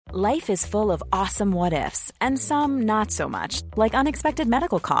Life is full of awesome what-ifs, and some not so much, like unexpected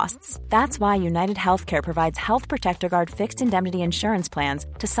medical costs. That's why United Healthcare provides Health Protector Guard fixed indemnity insurance plans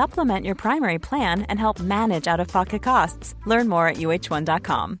to supplement your primary plan and help manage out-of-pocket costs. Learn more at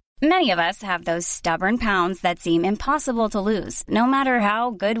uh1.com. Many of us have those stubborn pounds that seem impossible to lose, no matter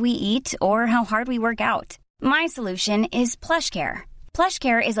how good we eat or how hard we work out. My solution is PlushCare.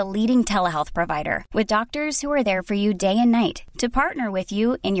 PlushCare is a leading telehealth provider with doctors who are there for you day and night to partner with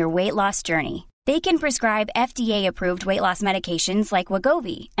you in your weight loss journey. They can prescribe FDA-approved weight loss medications like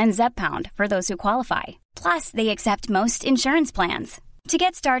Wegovy and Zepbound for those who qualify. Plus, they accept most insurance plans. To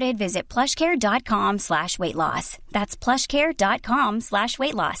get started, visit plushcare.com/weightloss. That's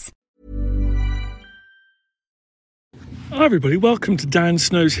plushcare.com/weightloss. Hi everybody, welcome to Dan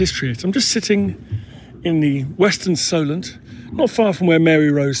Snow's History Hit. I'm just sitting in the western Solent, not far from where Mary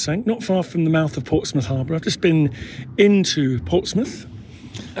Rose sank, not far from the mouth of Portsmouth Harbour. I've just been into Portsmouth.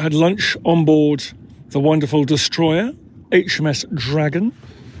 I had lunch on board the wonderful destroyer, HMS Dragon.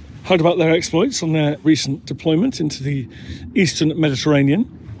 Heard about their exploits on their recent deployment into the eastern Mediterranean.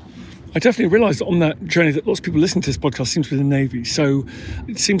 I definitely realised that on that journey that lots of people listening to this podcast seem to be in the Navy. So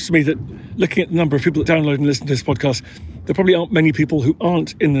it seems to me that looking at the number of people that download and listen to this podcast, there probably aren't many people who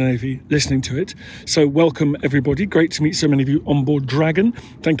aren't in the Navy listening to it. So welcome everybody. Great to meet so many of you on board Dragon.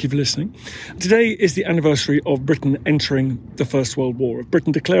 Thank you for listening. Today is the anniversary of Britain entering the First World War, of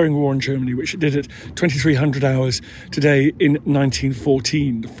Britain declaring war on Germany, which it did at 2300 hours today in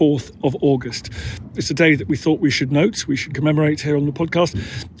 1914, the 4th of August. It's a day that we thought we should note, we should commemorate here on the podcast.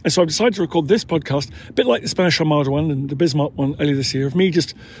 And so I've decided to record this podcast, a bit like the Spanish Armada one and the Bismarck one earlier this year, of me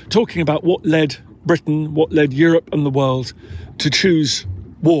just talking about what led Britain, what led Europe and the world to choose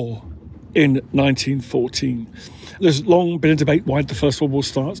war in 1914. There's long been a debate why did the First World War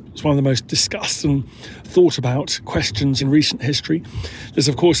start. It's one of the most discussed and thought about questions in recent history. There's,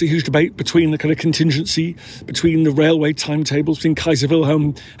 of course, a huge debate between the kind of contingency, between the railway timetables, between Kaiser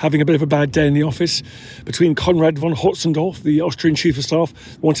Wilhelm having a bit of a bad day in the office, between Konrad von Hotzendorf, the Austrian chief of staff,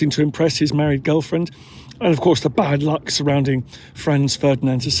 wanting to impress his married girlfriend, and, of course, the bad luck surrounding Franz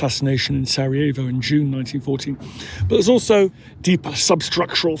Ferdinand's assassination in Sarajevo in June 1914. But there's also deeper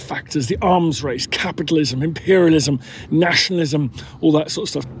substructural factors, the arms race, capitalism, imperialism, nationalism, all that sort of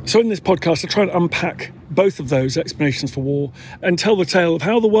stuff. So in this podcast, I try to unpack both of those explanations for war and tell the tale of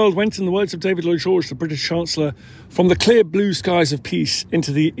how the world went, in the words of David Lloyd George, the British Chancellor, from the clear blue skies of peace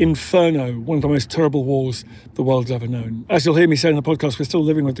into the inferno, one of the most terrible wars the world's ever known. As you'll hear me say in the podcast, we're still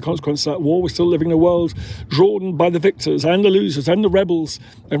living with the consequences of that war. We're still living in a world drawn by the victors and the losers and the rebels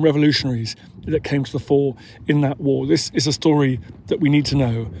and revolutionaries that came to the fore in that war. This is a story that we need to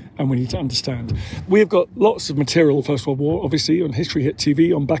know and we need to understand. We have got lots of material on First World War, obviously, on History Hit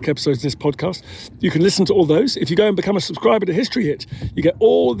TV, on back episodes of this podcast. You can listen to all those. If you go and become a subscriber to History Hit, you get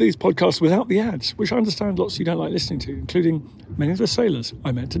all these podcasts without the ads, which I understand lots of you don't like listening to, including many of the sailors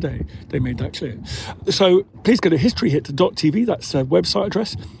I met today. They made that clear. So please go to historyhit.tv, that's their website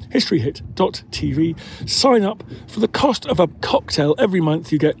address, historyhit.tv. Sign up. For the cost of a cocktail every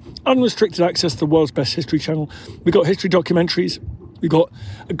month, you get unrestricted access to the world's best history channel. We've got history documentaries. We've got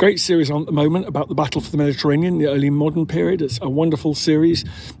a great series on at the moment about the battle for the Mediterranean, the early modern period. It's a wonderful series.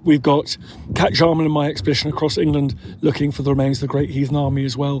 We've got Cat Jarman and my expedition across England looking for the remains of the Great Heathen Army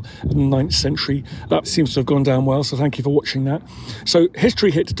as well in the 9th century. That seems to have gone down well, so thank you for watching that. So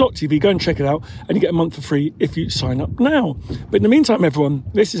historyhit.tv, go and check it out, and you get a month for free if you sign up now. But in the meantime, everyone,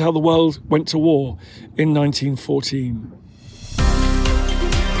 this is how the world went to war in 1914.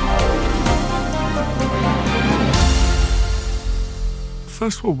 The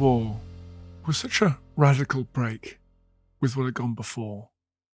First World War was such a radical break with what had gone before.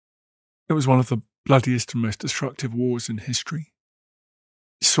 It was one of the bloodiest and most destructive wars in history.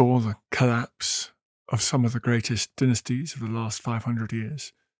 It saw the collapse of some of the greatest dynasties of the last 500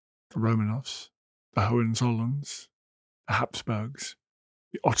 years, the Romanovs, the Hohenzollerns, the Habsburgs,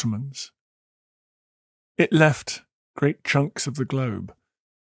 the Ottomans. It left great chunks of the globe,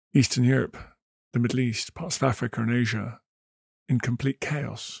 Eastern Europe, the Middle East, parts of Africa and Asia, in complete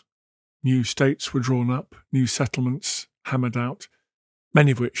chaos. New states were drawn up, new settlements hammered out,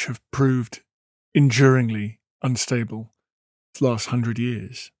 many of which have proved enduringly unstable for the last 100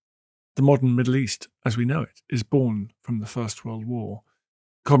 years. The modern Middle East, as we know it, is born from the First World War.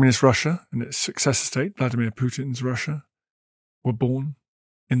 Communist Russia and its successor state, Vladimir Putin's Russia, were born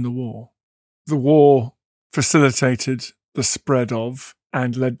in the war. The war facilitated the spread of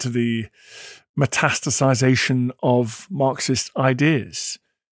and led to the metastasization of Marxist ideas.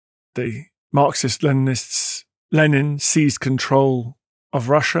 The Marxist-Leninists, Lenin seized control of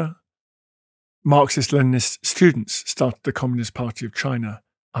Russia. Marxist-Leninist students started the Communist Party of China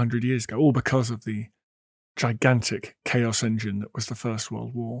 100 years ago, all because of the gigantic chaos engine that was the First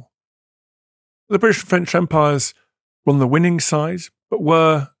World War. The British and French empires were on the winning side, but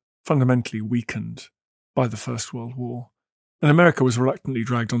were fundamentally weakened by the First World War. And America was reluctantly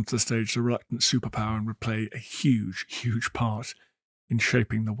dragged onto the stage as a reluctant superpower and would play a huge, huge part in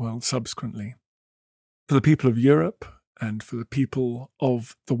shaping the world subsequently. For the people of Europe and for the people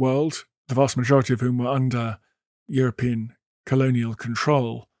of the world, the vast majority of whom were under European colonial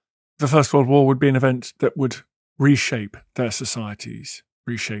control, the First World War would be an event that would reshape their societies,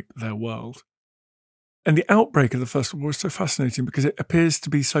 reshape their world. And the outbreak of the First World War is so fascinating because it appears to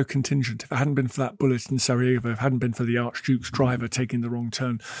be so contingent. If it hadn't been for that bullet in Sarajevo, if it hadn't been for the Archduke's driver taking the wrong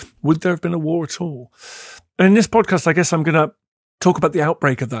turn, would there have been a war at all? And in this podcast, I guess I'm going to talk about the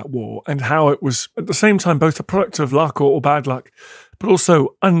outbreak of that war and how it was at the same time both a product of luck or bad luck, but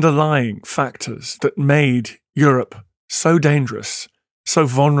also underlying factors that made Europe so dangerous, so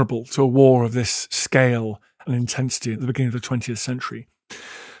vulnerable to a war of this scale and intensity at the beginning of the 20th century.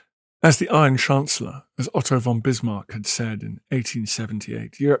 As the Iron Chancellor, as Otto von Bismarck had said in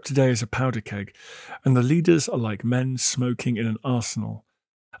 1878, Europe today is a powder keg, and the leaders are like men smoking in an arsenal.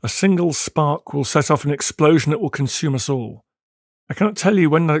 A single spark will set off an explosion that will consume us all. I cannot tell you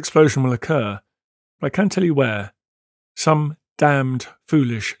when that explosion will occur, but I can tell you where. Some damned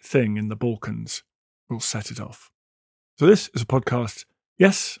foolish thing in the Balkans will set it off. So this is a podcast,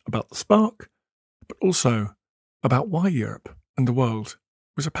 yes, about the spark, but also about why Europe and the world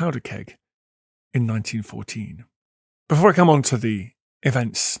was a powder keg in 1914. Before I come on to the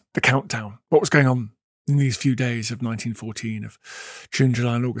events, the countdown, what was going on in these few days of 1914, of June,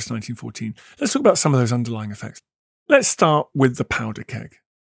 July and August 1914, let's talk about some of those underlying effects. Let's start with the powder keg.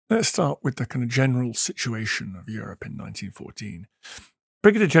 Let's start with the kind of general situation of Europe in 1914.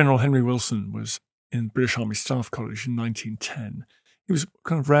 Brigadier General Henry Wilson was in British Army Staff College in 1910. He was a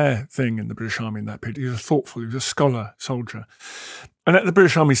kind of rare thing in the British Army in that period. He was thoughtful, he was a scholar soldier. And at the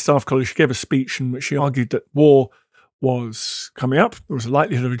British Army Staff College, he gave a speech in which he argued that war was coming up. There was a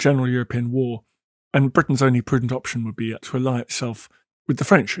likelihood of a general European war, and Britain's only prudent option would be to ally itself with the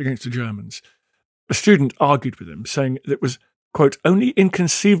French against the Germans. A student argued with him, saying that it was, quote, only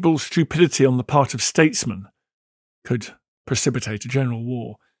inconceivable stupidity on the part of statesmen could precipitate a general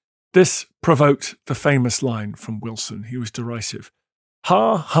war. This provoked the famous line from Wilson. He was derisive.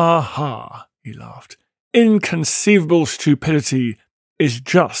 Ha, ha, ha, he laughed. Inconceivable stupidity is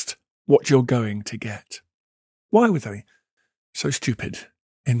just what you're going to get. Why were they so stupid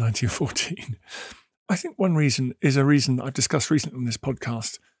in 1914? I think one reason is a reason I've discussed recently on this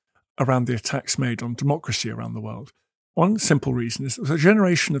podcast around the attacks made on democracy around the world. One simple reason is there was a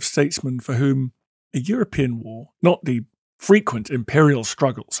generation of statesmen for whom a European war, not the frequent imperial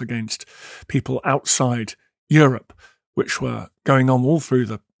struggles against people outside Europe, which were going on all through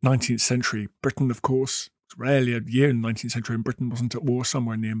the 19th century. Britain, of course, rarely a year in the 19th century when Britain wasn't at war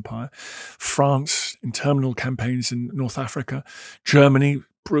somewhere in the empire. France, interminable campaigns in North Africa. Germany,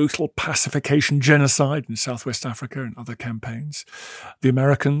 brutal pacification, genocide in Southwest Africa and other campaigns. The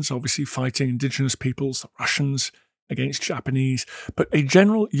Americans, obviously fighting indigenous peoples. The Russians against Japanese. But a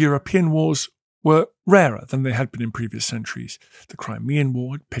general European wars were rarer than they had been in previous centuries. The Crimean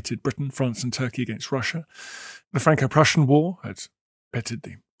War had pitted Britain, France and Turkey against Russia. The Franco-Prussian War had pitted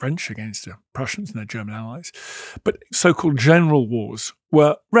the French against the Prussians and their German allies. But so-called general wars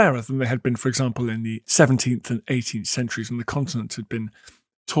were rarer than they had been, for example, in the 17th and 18th centuries when the continent had been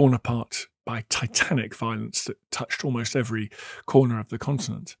torn apart by titanic violence that touched almost every corner of the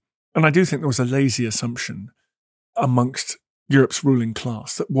continent. And I do think there was a lazy assumption amongst Europe's ruling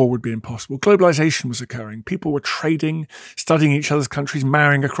class that war would be impossible. Globalization was occurring. People were trading, studying each other's countries,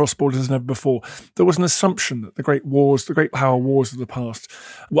 marrying across borders as never before. There was an assumption that the great wars, the great power wars of the past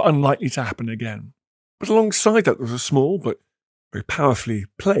were unlikely to happen again. But alongside that, there was a small but very powerfully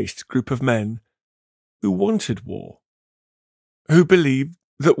placed group of men who wanted war, who believed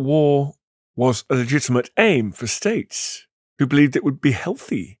that war was a legitimate aim for states, who believed it would be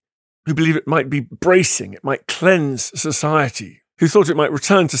healthy, who believed it might be bracing, it might cleanse society, who thought it might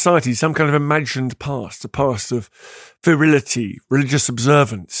return to society some kind of imagined past, a past of virility, religious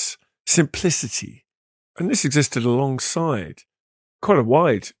observance, simplicity. And this existed alongside quite a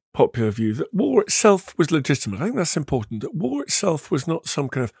wide popular view that war itself was legitimate. I think that's important, that war itself was not some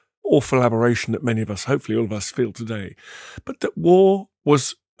kind of awful aberration that many of us, hopefully all of us, feel today, but that war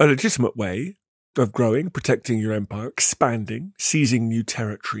was a legitimate way of growing, protecting your empire, expanding, seizing new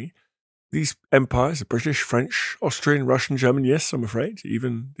territory. These empires, the British, French, Austrian, Russian, German, yes, I'm afraid,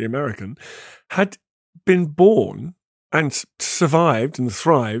 even the American, had been born and survived and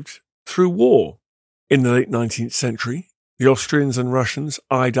thrived through war. In the late 19th century, The Austrians and Russians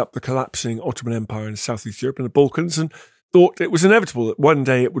eyed up the collapsing Ottoman Empire in Southeast Europe and the Balkans and thought it was inevitable that one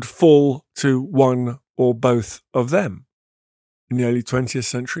day it would fall to one or both of them. In the early 20th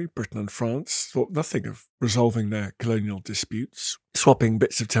century, Britain and France thought nothing of resolving their colonial disputes, swapping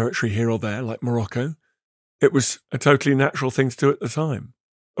bits of territory here or there like Morocco. It was a totally natural thing to do at the time.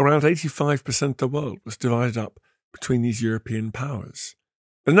 Around 85% of the world was divided up between these European powers.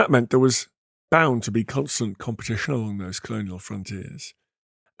 And that meant there was bound to be constant competition along those colonial frontiers,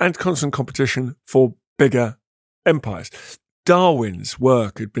 and constant competition for bigger empires. Darwin's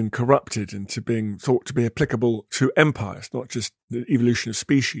work had been corrupted into being thought to be applicable to empires, not just the evolution of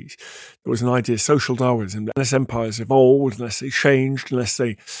species. There was an idea, social Darwinism, that unless empires evolved, unless they changed, unless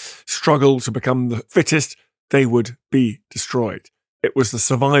they struggled to become the fittest, they would be destroyed. It was the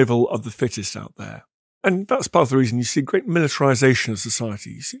survival of the fittest out there. And that's part of the reason you see great militarization of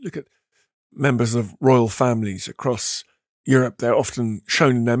society. Look at members of royal families across Europe. They're often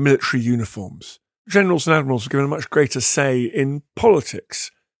shown in their military uniforms. Generals and admirals were given a much greater say in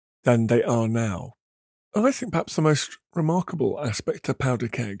politics than they are now. And I think perhaps the most remarkable aspect of Powder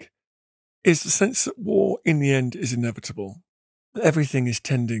Keg is the sense that war in the end is inevitable. Everything is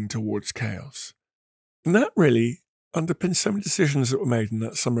tending towards chaos. And that really underpins so many decisions that were made in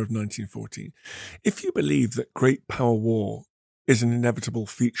that summer of 1914. If you believe that great power war is an inevitable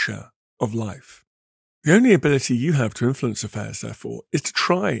feature of life, the only ability you have to influence affairs, therefore, is to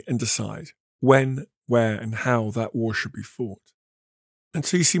try and decide when, where, and how that war should be fought. And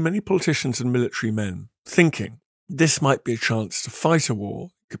so you see many politicians and military men thinking this might be a chance to fight a war.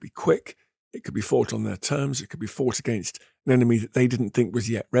 It could be quick, it could be fought on their terms, it could be fought against an enemy that they didn't think was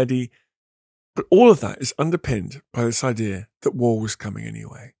yet ready. But all of that is underpinned by this idea that war was coming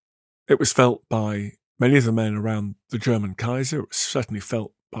anyway. It was felt by many of the men around the German Kaiser. It was certainly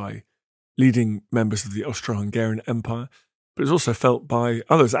felt by leading members of the Austro-Hungarian Empire, but it was also felt by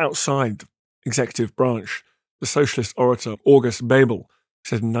others outside the executive branch. The socialist orator August Bebel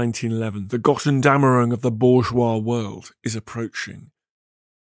said in 1911, "The Gotterdammerung of the bourgeois world is approaching."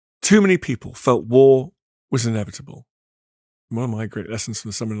 Too many people felt war was inevitable. One of my great lessons from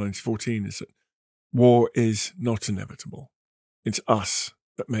the summer of 1914 is that war is not inevitable. It's us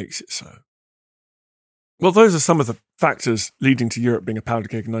that makes it so. Well, those are some of the factors leading to Europe being a powder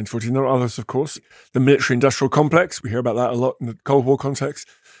keg in 1914. There are others, of course. The military-industrial complex, we hear about that a lot in the Cold War context.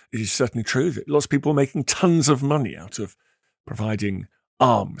 It is certainly true that lots of people were making tons of money out of providing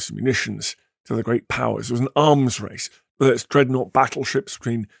arms and munitions to the great powers. There was an arms race, whether it's dreadnought battleships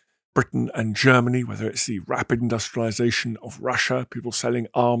between Britain and Germany, whether it's the rapid industrialization of Russia, people selling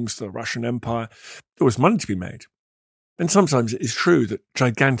arms to the Russian Empire. There was money to be made. And sometimes it is true that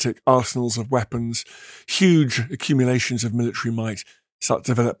gigantic arsenals of weapons, huge accumulations of military might start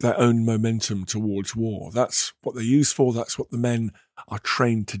to develop their own momentum towards war. That's what they're used for. That's what the men are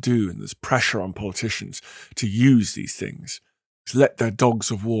trained to do. And there's pressure on politicians to use these things, to let their dogs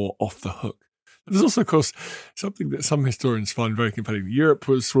of war off the hook. There's also, of course, something that some historians find very compelling. Europe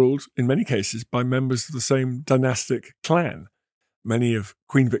was ruled, in many cases, by members of the same dynastic clan. Many of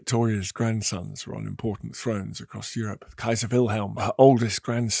Queen Victoria's grandsons were on important thrones across Europe. Kaiser Wilhelm, her oldest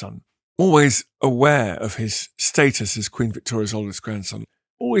grandson, always aware of his status as Queen Victoria's oldest grandson,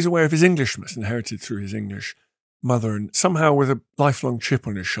 always aware of his Englishness inherited through his English mother, and somehow with a lifelong chip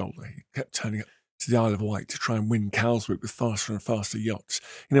on his shoulder, he kept turning up to the Isle of Wight to try and win Cowswick with faster and faster yachts.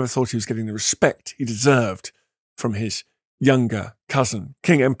 He never thought he was getting the respect he deserved from his younger cousin,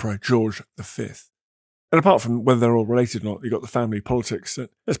 King Emperor George V. And apart from whether they're all related or not, you've got the family politics. That,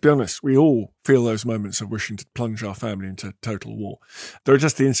 let's be honest, we all feel those moments of wishing to plunge our family into total war. There are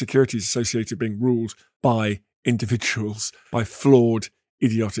just the insecurities associated with being ruled by individuals, by flawed,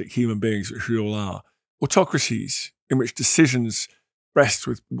 idiotic human beings, which we all are. Autocracies in which decisions rest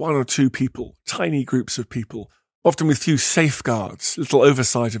with one or two people, tiny groups of people, often with few safeguards, little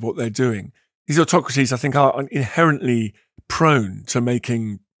oversight of what they're doing. These autocracies, I think, are inherently prone to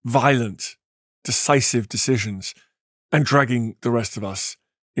making violent, decisive decisions and dragging the rest of us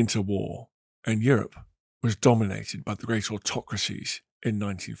into war. And Europe was dominated by the great autocracies in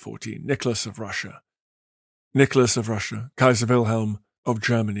 1914. Nicholas of Russia, Kaiser Wilhelm of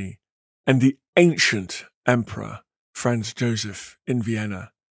Germany, and the ancient Emperor Franz Joseph in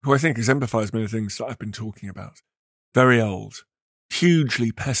Vienna, who I think exemplifies many things that I've been talking about. Very old,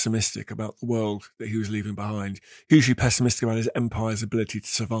 hugely pessimistic about the world that he was leaving behind, hugely pessimistic about his empire's ability to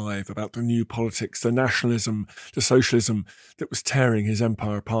survive, about the new politics, the nationalism, the socialism that was tearing his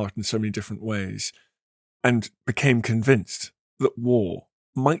empire apart in so many different ways, and became convinced that war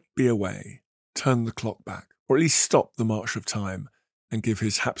might be a way to turn the clock back, or at least stop the march of time and give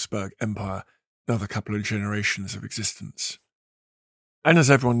his Habsburg Empire another couple of generations of existence. And as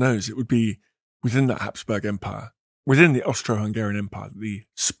everyone knows, it would be within that Habsburg Empire, within the Austro-Hungarian Empire, the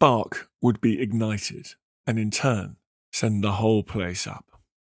spark would be ignited and in turn send the whole place up.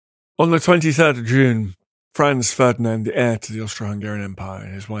 On the 23rd of June, Franz Ferdinand, the heir to the Austro-Hungarian Empire,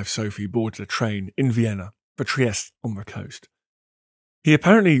 and his wife Sophie boarded a train in Vienna for Trieste on the coast. He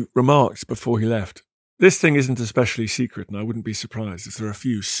apparently remarked before he left, "This thing isn't especially secret, and I wouldn't be surprised if there are a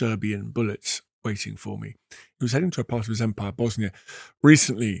few Serbian bullets waiting for me." He was heading to a part of his empire, Bosnia,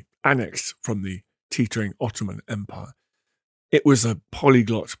 recently annexed from the teetering Ottoman Empire. It was a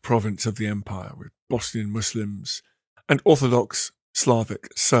polyglot province of the empire with Bosnian Muslims and Orthodox Slavic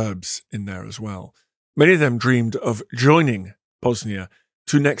Serbs in there as well. Many of them dreamed of joining Bosnia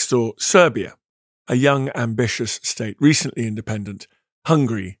to next door Serbia, a young, ambitious state, recently independent,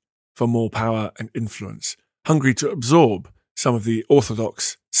 hungry for more power and influence, hungry to absorb some of the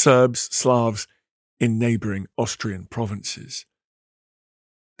Orthodox Serbs, Slavs in neighbouring Austrian provinces.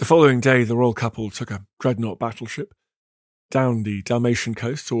 The following day, the royal couple took a dreadnought battleship down the Dalmatian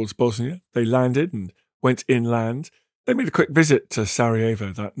coast towards Bosnia. They landed and went inland. They made a quick visit to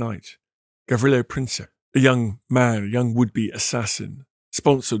Sarajevo that night. Gavrilo Princip, a young man, a young would-be assassin,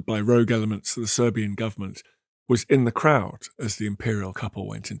 sponsored by rogue elements of the Serbian government, was in the crowd as the imperial couple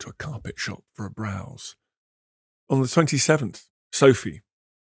went into a carpet shop for a browse. On the 27th, Sophie,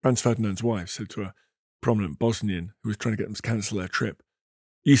 Franz Ferdinand's wife, said to a prominent Bosnian who was trying to get them to cancel their trip,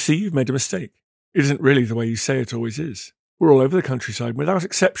 "You see, you've made a mistake. It isn't really the way you say it always is. We're all over the countryside. Without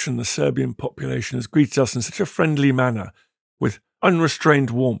exception, the Serbian population has greeted us in such a friendly manner, with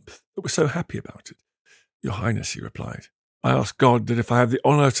unrestrained warmth, that we're so happy about it." "Your Highness," he replied, "I ask God that if I have the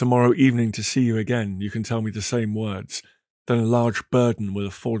honour tomorrow evening to see you again, you can tell me the same words. Then a large burden will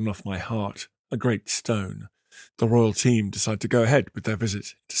have fallen off my heart, a great stone." The royal team decided to go ahead with their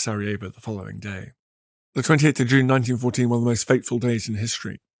visit to Sarajevo the following day. The 28th of June 1914, one of the most fateful days in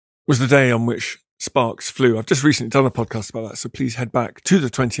history, was the day on which sparks flew. I've just recently done a podcast about that, so please head back to the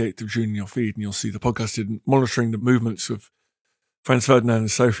 28th of June in your feed and you'll see the podcast monitoring the movements of Franz Ferdinand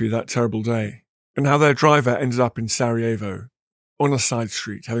and Sophie that terrible day, and how their driver ended up in Sarajevo on a side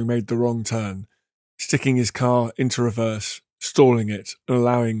street, having made the wrong turn, sticking his car into reverse, stalling it, and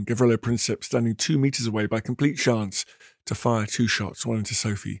allowing Gavrilo Princip, standing 2 meters away by complete chance, to fire 2 shots, one into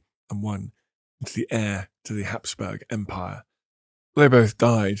Sophie and one into the heir to the Habsburg Empire. They both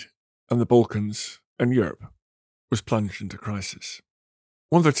died, and the Balkans and Europe was plunged into crisis.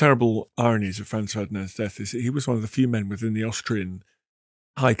 One of the terrible ironies of Franz Ferdinand's death is that he was one of the few men within the Austrian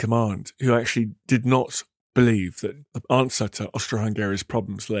high command who actually did not believe that the answer to Austro-Hungary's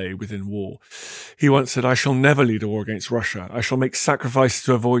problems lay within war. He once said, "I shall never lead a war against Russia. I shall make sacrifices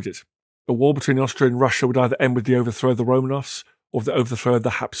to avoid it. A war between Austria and Russia would either end with the overthrow of the Romanovs or the overthrow of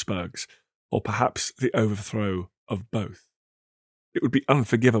the Habsburgs, or perhaps the overthrow of both. It would be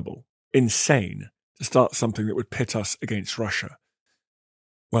unforgivable, insane, to start something that would pit us against Russia."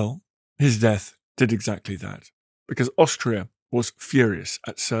 Well, his death did exactly that, because Austria was furious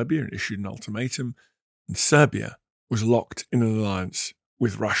at Serbia and issued an ultimatum, and Serbia was locked in an alliance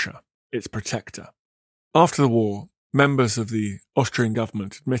with Russia, its protector. After the war, members of the Austrian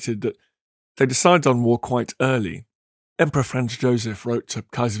government admitted that they decided on war quite early. Emperor Franz Joseph wrote to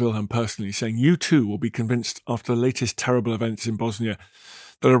Kaiser Wilhelm personally saying, "You too will be convinced after the latest terrible events in Bosnia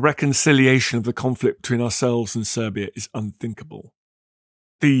that a reconciliation of the conflict between ourselves and Serbia is unthinkable."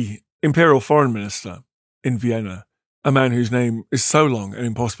 The Imperial Foreign Minister in Vienna, a man whose name is so long and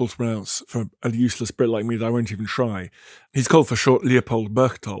impossible to pronounce for a useless Brit like me that I won't even try, he's called for short Leopold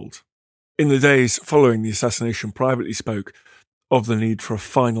Berchtold, in the days following the assassination privately spoke of the need for a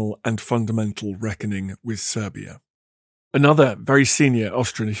final and fundamental reckoning with Serbia. Another very senior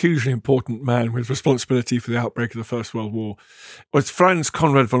Austrian, a hugely important man with responsibility for the outbreak of the First World War, was Franz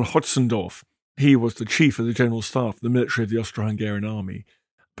Conrad von Hotzendorf. He was the chief of the General Staff of the military of the Austro-Hungarian army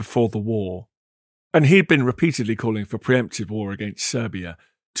before the war. And he'd been repeatedly calling for preemptive war against Serbia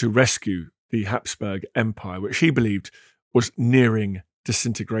to rescue the Habsburg Empire, which he believed was nearing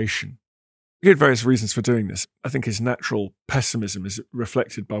disintegration. He had various reasons for doing this. I think his natural pessimism is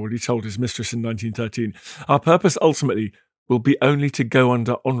reflected by what he told his mistress in 1913. "Our purpose ultimately will be only to go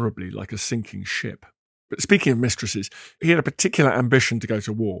under honourably like a sinking ship." But speaking of mistresses, he had a particular ambition to go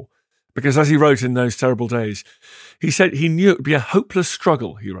to war, because as he wrote in those terrible days, he said he knew it would be a hopeless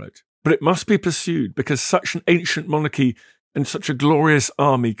struggle, he wrote, but it must be pursued because such an ancient monarchy and such a glorious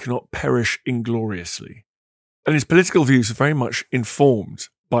army cannot perish ingloriously. And his political views are very much informed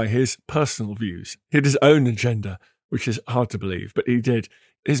by his personal views. He had his own agenda, which is hard to believe, but he did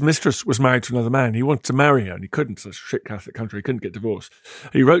his mistress was married to another man. He wanted to marry her and he couldn't. It's a strict Catholic country. He couldn't get divorced.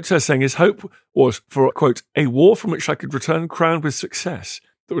 He wrote to her saying his hope was for, quote, a war from which I could return crowned with success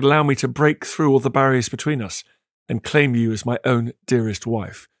that would allow me to break through all the barriers between us and claim you as my own dearest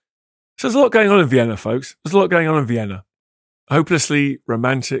wife. So there's a lot going on in Vienna, folks. There's a lot going on in Vienna. A hopelessly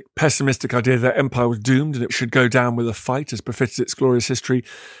romantic, pessimistic idea that empire was doomed and it should go down with a fight as befitted its glorious history,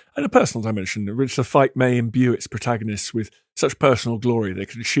 and a personal dimension in which the fight may imbue its protagonists with such personal glory they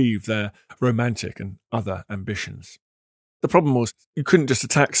could achieve their romantic and other ambitions. The problem was you couldn't just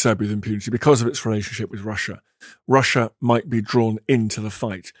attack Serbia with impunity because of its relationship with Russia. Russia might be drawn into the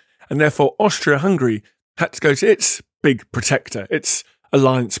fight, and therefore Austria-Hungary had to go to its big protector, its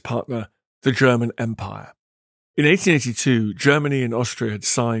alliance partner, the German Empire. In 1882, Germany and Austria had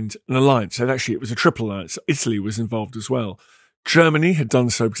signed an alliance, and actually it was a triple alliance. Italy was involved as well. Germany had done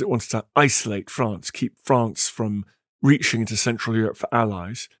so because it wanted to isolate France, keep France from reaching into Central Europe for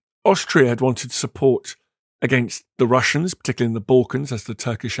allies. Austria had wanted support against the Russians, particularly in the Balkans, as the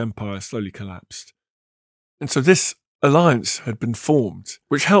Turkish Empire slowly collapsed. And so this alliance had been formed,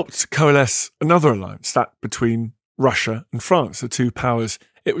 which helped coalesce another alliance, that between Russia and France, the two powers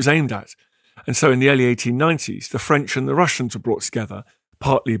it was aimed at. And so in the early 1890s, the French and the Russians were brought together,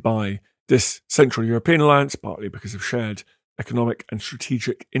 partly by this Central European alliance, partly because of shared economic and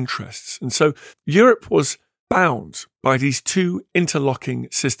strategic interests. And so Europe was bound by these two interlocking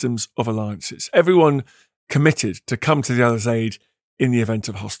systems of alliances, everyone committed to come to the other's aid in the event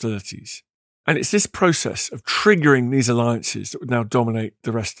of hostilities. And it's this process of triggering these alliances that would now dominate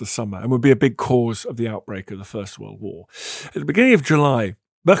the rest of the summer and would be a big cause of the outbreak of the First World War. At the beginning of July,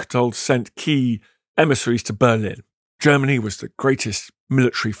 Berchtold sent key emissaries to Berlin. Germany was the greatest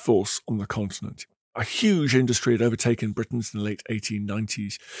military force on the continent. A huge industry had overtaken Britain in the late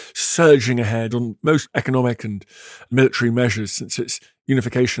 1890s, surging ahead on most economic and military measures since its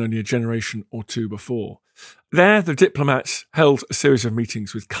unification only a generation or two before. There, the diplomats held a series of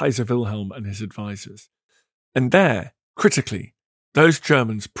meetings with Kaiser Wilhelm and his advisors. And there, critically, those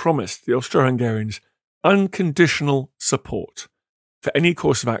Germans promised the Austro-Hungarians unconditional support for any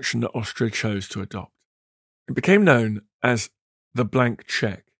course of action that Austria chose to adopt. It became known as the blank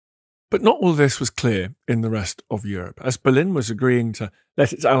check. But not all this was clear in the rest of Europe, as Berlin was agreeing to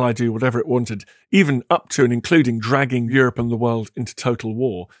let its ally do whatever it wanted, even up to and including dragging Europe and the world into total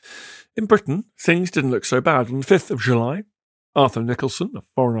war. In Britain, things didn't look so bad. On the 5th of July, Arthur Nicholson, the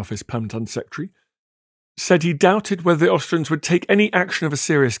Foreign Office Permanent Undersecretary, said he doubted whether the Austrians would take any action of a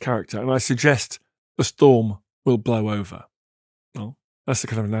serious character, and I suggest the storm will blow over. Well, that's the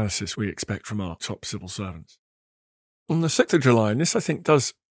kind of analysis we expect from our top civil servants. On the 6th of July, and this I think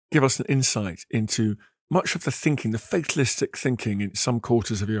does give us an insight into much of the thinking, the fatalistic thinking in some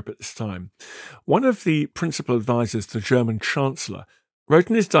quarters of Europe at this time, one of the principal advisors to the German Chancellor wrote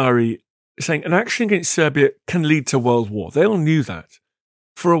in his diary saying an action against Serbia can lead to world war. They all knew that.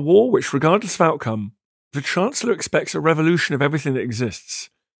 For a war which, regardless of outcome, the Chancellor expects a revolution of everything that exists.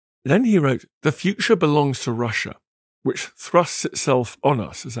 Then he wrote, the future belongs to Russia, which thrusts itself on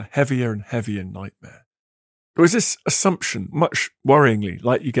us as a heavier and heavier nightmare. There was this assumption, much worryingly,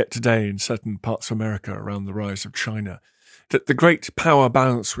 like you get today in certain parts of America around the rise of China, that the great power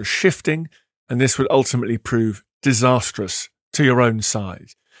balance was shifting and this would ultimately prove disastrous to your own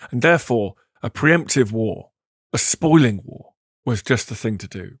side. And therefore, a preemptive war, a spoiling war, was just the thing to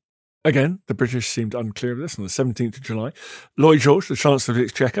do. Again, the British seemed unclear of this. On the 17th of July, Lloyd George, the Chancellor of the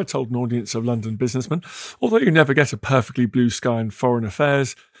Exchequer, told an audience of London businessmen, although you never get a perfectly blue sky in foreign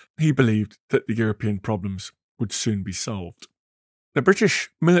affairs, he believed that the European problems would soon be solved. The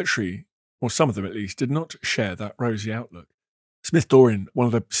British military, or some of them at least, did not share that rosy outlook. Smith Dorrien, one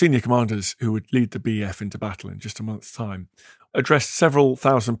of the senior commanders who would lead the BEF into battle in just a month's time, addressed several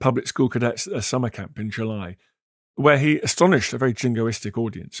thousand public school cadets at their summer camp in July, where he astonished a very jingoistic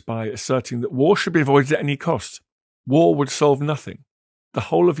audience by asserting that war should be avoided at any cost. War would solve nothing. The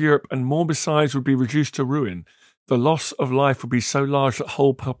whole of Europe and more besides would be reduced to ruin. The loss of life would be so large that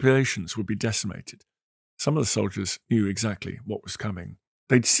whole populations would be decimated. Some of the soldiers knew exactly what was coming.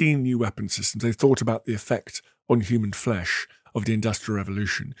 They'd seen new weapon systems. They thought about the effect on human flesh of the Industrial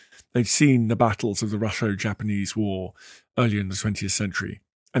Revolution. They'd seen the battles of the Russo-Japanese War earlier in the 20th century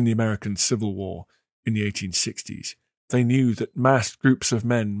and the American Civil War in the 1860s. They knew that massed groups of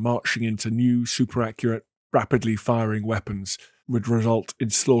men marching into new, super-accurate, rapidly firing weapons would result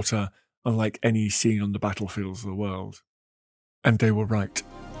in slaughter unlike any seen on the battlefields of the world. And they were right.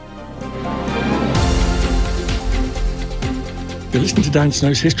 You're listening to Dan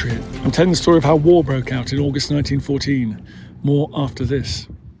Snow's History. I'm telling the story of how war broke out in August 1914. More after this.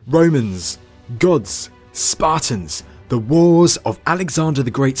 Romans, gods, Spartans, the wars of Alexander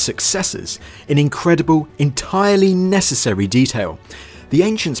the Great's successors in incredible, entirely necessary detail. The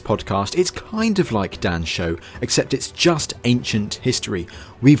Ancients podcast, it's kind of like Dan's show, except it's just ancient history.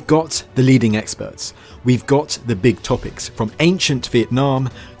 We've got the leading experts. We've got the big topics, from ancient Vietnam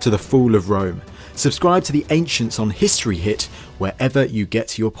to the fall of Rome. Subscribe to the Ancients on History Hit wherever you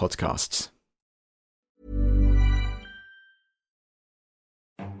get your podcasts.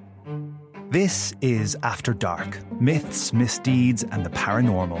 This is After Dark, myths, misdeeds, and the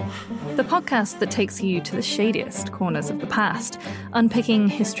paranormal. The podcast that takes you to the shadiest corners of the past, unpicking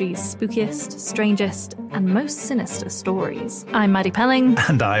history's spookiest, strangest, and most sinister stories. I'm Maddie Pelling.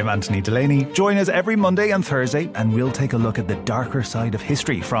 And I'm Anthony Delaney. Join us every Monday and Thursday, and we'll take a look at the darker side of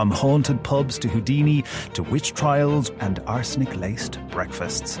history, from haunted pubs to Houdini, to witch trials and arsenic-laced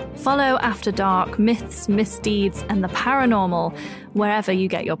breakfasts. Follow After Dark, myths, misdeeds, and the paranormal wherever you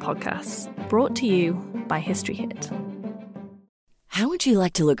get your podcasts. Brought to you by History Hit. How would you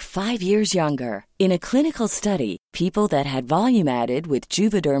like to look 5 years younger? In a clinical study, people that had volume added with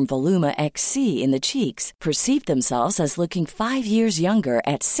Juvederm Voluma XC in the cheeks perceived themselves as looking 5 years younger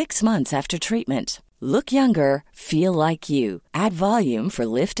at 6 months after treatment. Look younger, feel like you. Add volume for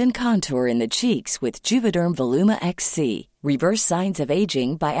lift and contour in the cheeks with Juvederm Voluma XC. Reverse signs of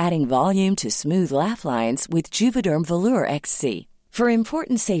aging by adding volume to smooth laugh lines with Juvederm Volure XC. For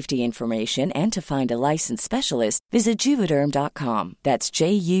important safety information and to find a licensed specialist, visit Juvederm.com. That's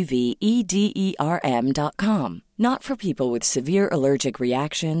JUVEDERM.com. Not for people with severe allergic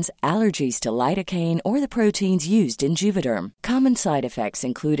reactions, allergies to lidocaine, or the proteins used in Juvederm. Common side effects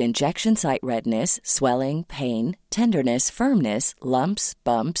include injection site redness, swelling, pain, tenderness, firmness, lumps,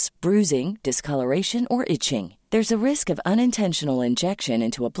 bumps, bruising, discoloration, or itching. There's a risk of unintentional injection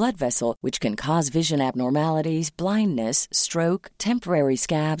into a blood vessel, which can cause vision abnormalities, blindness, stroke, temporary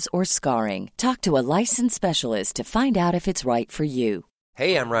scabs, or scarring. Talk to a licensed specialist to find out if it's right for you.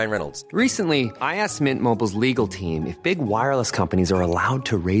 Hey, I'm Ryan Reynolds. Recently, I asked Mint Mobile's legal team if big wireless companies are allowed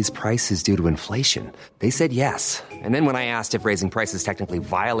to raise prices due to inflation. They said yes. And then when I asked if raising prices technically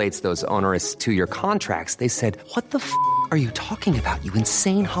violates those onerous 2-year contracts, they said, "What the f*** are you talking about, you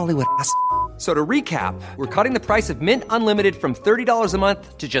insane Hollywood ass?" So to recap, we're cutting the price of Mint Unlimited from $30 a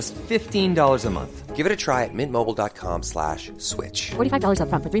month to just $15 a month. Give it a try at mintmobile.com/switch. $45 up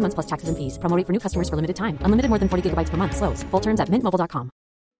front for 3 months plus taxes and fees. Promo rate for new customers for limited time. Unlimited more than 40 gigabytes per month. Slows full terms at mintmobile.com.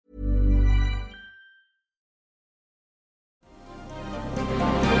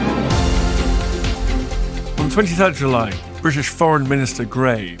 On 23rd July, British Foreign Minister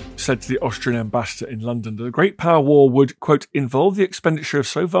Grey said to the Austrian ambassador in London that a great power war would, quote, involve the expenditure of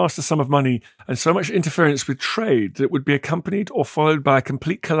so vast a sum of money and so much interference with trade that it would be accompanied or followed by a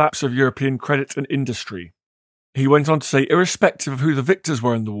complete collapse of European credit and industry. He went on to say, irrespective of who the victors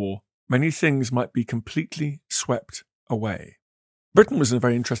were in the war, many things might be completely swept away. Britain was in a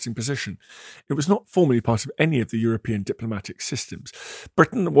very interesting position. It was not formally part of any of the European diplomatic systems.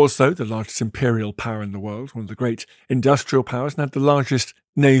 Britain was, though, the largest imperial power in the world, one of the great industrial powers, and had the largest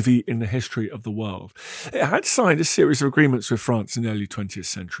navy in the history of the world. It had signed a series of agreements with France in the early 20th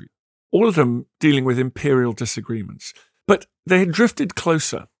century, all of them dealing with imperial disagreements. But they had drifted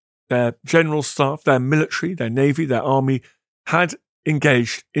closer. Their general staff, their military, their navy, their army had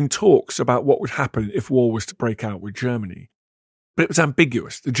engaged in talks about what would happen if war was to break out with Germany. But it was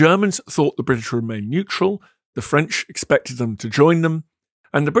ambiguous. The Germans thought the British would remain neutral, the French expected them to join them,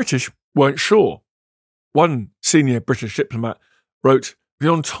 and the British weren't sure. One senior British diplomat wrote, "The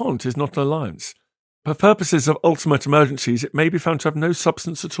Entente is not an alliance. For purposes of ultimate emergencies, it may be found to have no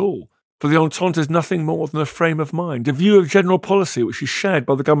substance at all. For the Entente is nothing more than a frame of mind, a view of general policy which is shared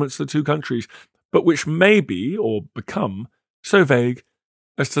by the governments of the two countries, but which may be, or become, so vague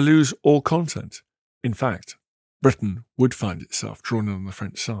as to lose all content." In fact, Britain would find itself drawn in on the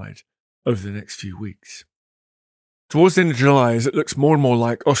French side over the next few weeks. Towards the end of July, as it looks more and more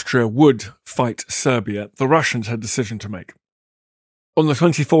like Austria would fight Serbia, the Russians had a decision to make. On the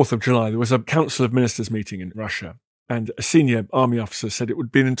 24th of July, there was a Council of Ministers meeting in Russia, and a senior army officer said it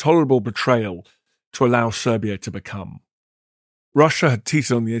would be an intolerable betrayal to allow Serbia to become. Russia had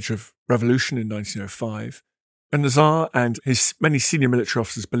teetered on the edge of revolution in 1905, and the Tsar and his many senior military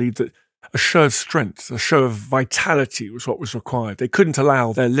officers believed that a show of strength, a show of vitality was what was required. They couldn't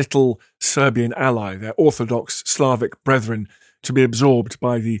allow their little Serbian ally, their Orthodox Slavic brethren, to be absorbed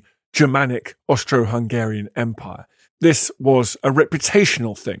by the Germanic Austro-Hungarian Empire. This was a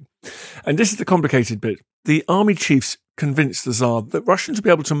reputational thing. And this is the complicated bit. The army chiefs convinced the Tsar that Russians would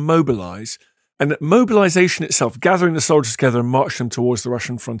be able to mobilize, and that mobilization itself, gathering the soldiers together and marching them towards the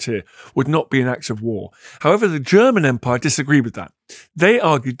Russian frontier, would not be an act of war. However, the German Empire disagreed with that. They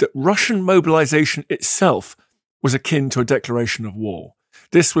argued that Russian mobilization itself was akin to a declaration of war.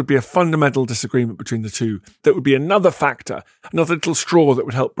 This would be a fundamental disagreement between the two that would be another factor, another little straw that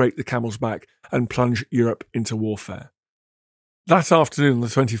would help break the camel's back and plunge Europe into warfare. That afternoon, the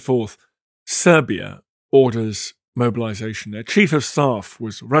 24th, Serbia orders mobilization. Their chief of staff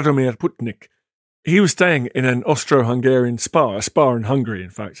was Radomir Putnik. He was staying in an Austro-Hungarian spa, a spa in Hungary, in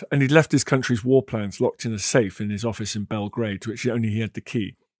fact, and he'd left his country's war plans locked in a safe in his office in Belgrade, to which only he had the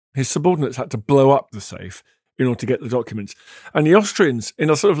key. His subordinates had to blow up the safe in order to get the documents. And the Austrians, in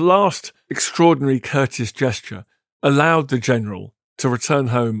a sort of last extraordinary courteous gesture, allowed the general to return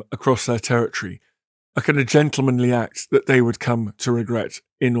home across their territory, a kind of gentlemanly act that they would come to regret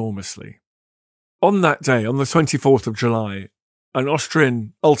enormously. On that day, on the 24th of July, an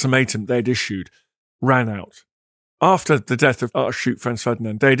Austrian ultimatum they'd issued ran out. After the death of Archduke Franz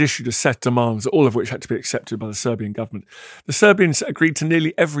Ferdinand, they had issued a set of demands, all of which had to be accepted by the Serbian government. The Serbians agreed to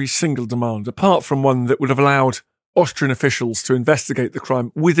nearly every single demand, apart from one that would have allowed Austrian officials to investigate the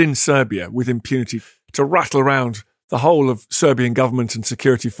crime within Serbia with impunity, to rattle around the whole of Serbian government and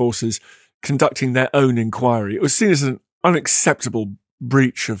security forces conducting their own inquiry. It was seen as an unacceptable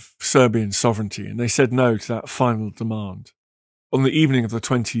breach of Serbian sovereignty, and they said no to that final demand. On the evening of the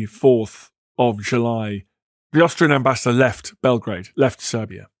 24th of July, the Austrian ambassador left Belgrade, left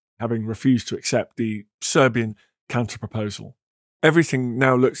Serbia, having refused to accept the Serbian counter-proposal. Everything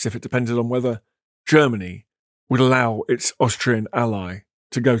now looks as if it depended on whether Germany would allow its Austrian ally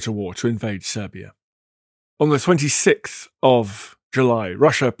to go to war, to invade Serbia. On the 26th of July,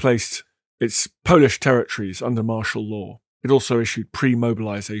 Russia placed its Polish territories under martial law. It also issued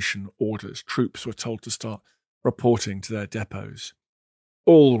pre-mobilization orders. Troops were told to start reporting to their depots.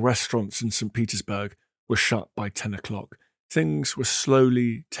 All restaurants in St. Petersburg were shut by 10 o'clock. Things were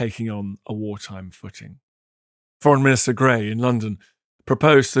slowly taking on a wartime footing. Foreign Minister Grey in London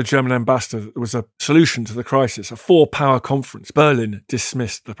proposed to the German ambassador that there was a solution to the crisis, a four-power conference. Berlin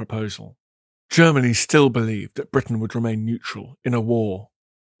dismissed the proposal. Germany still believed that Britain would remain neutral in a war.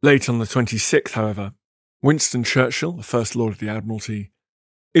 Late on the 26th, however, Winston Churchill, the First Lord of the Admiralty,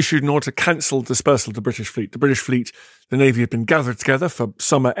 issued an order to cancel dispersal of the British fleet. The British fleet, the Navy, had been gathered together for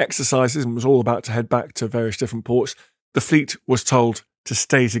summer exercises and was all about to head back to various different ports. The fleet was told to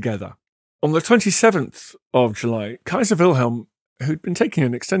stay together. On the 27th of July, Kaiser Wilhelm, who'd been taking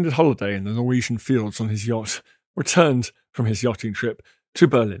an extended holiday in the Norwegian fields on his yacht, returned from his yachting trip to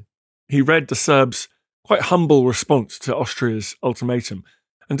Berlin. He read the Serbs' quite humble response to Austria's ultimatum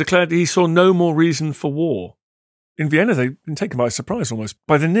and declared that he saw no more reason for war. In Vienna, they'd been taken by surprise almost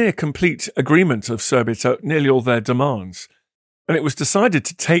by the near-complete agreement of Serbia to nearly all their demands, and it was decided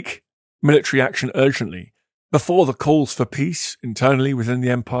to take military action urgently before the calls for peace internally within the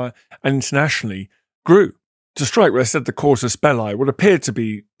empire and internationally grew. To strike where they said the casus belli would appear to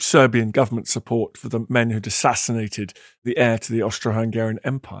be Serbian government support for the men who'd assassinated the heir to the Austro-Hungarian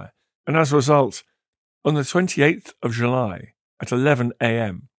Empire. And as a result, on the 28th of July at 11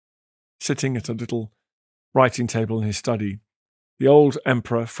 a.m., sitting at a little writing table in his study, the old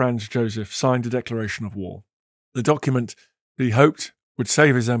Emperor Franz Joseph signed a declaration of war. The document that he hoped would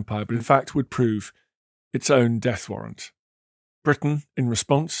save his empire, but in fact would prove its own death warrant. Britain, in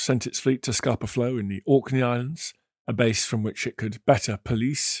response, sent its fleet to Scapa Flow in the Orkney Islands, a base from which it could better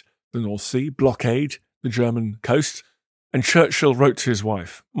police the North Sea, blockade the German coast, and Churchill wrote to his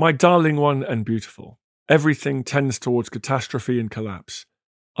wife, "My darling one and beautiful, everything tends towards catastrophe and collapse.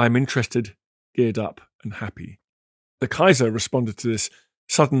 I am interested, geared up, and happy." The Kaiser responded to this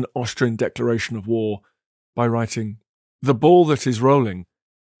sudden Austrian declaration of war by writing, "The ball that is rolling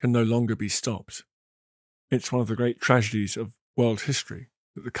can no longer be stopped." It's one of the great tragedies of world history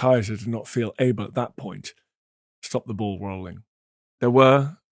that the Kaiser did not feel able at that point to stop the ball rolling. There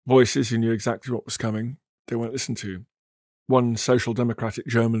were voices who knew exactly what was coming. They weren't listened to. One social democratic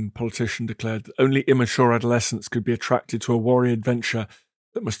German politician declared that only immature adolescents could be attracted to a warrior adventure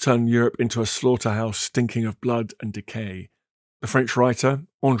that must turn Europe into a slaughterhouse stinking of blood and decay. The French writer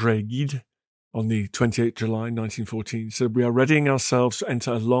André Gide, on the 28th July 1914, said, "We are readying ourselves to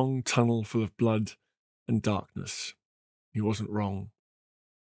enter a long tunnel full of blood and darkness." He wasn't wrong.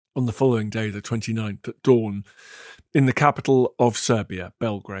 On the following day, the 29th, at dawn, in the capital of Serbia,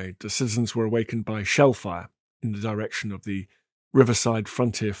 Belgrade, the citizens were awakened by shellfire in the direction of the riverside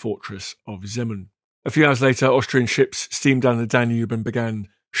frontier fortress of Zemun. A few hours later, Austrian ships steamed down the Danube and began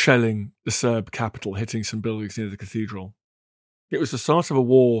shelling the Serb capital, hitting some buildings near the cathedral. It was the start of a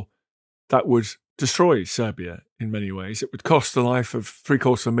war that would destroy Serbia in many ways. It would cost the life of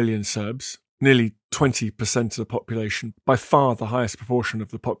 750,000 Serbs, nearly 20% of the population, by far the highest proportion of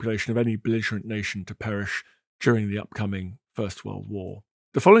the population of any belligerent nation to perish during the upcoming First World War.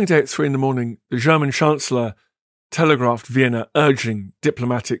 The following day at 3 a.m, the German Chancellor telegraphed Vienna urging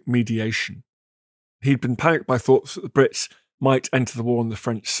diplomatic mediation. He'd been panicked by thoughts that the Brits might enter the war on the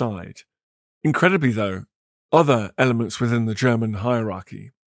French side. Incredibly, though, other elements within the German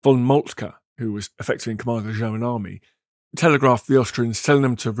hierarchy, von Moltke, who was effectively in command of the German army, telegraphed the Austrians telling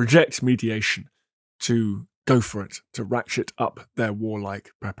them to reject mediation, to go for it, to ratchet up their warlike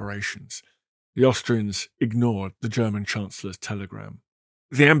preparations. The Austrians ignored the German Chancellor's telegram.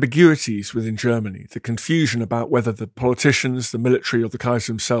 The ambiguities within Germany, the confusion about whether the politicians, the military, or the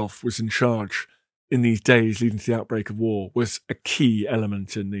Kaiser himself was in charge in these days leading to the outbreak of war, was a key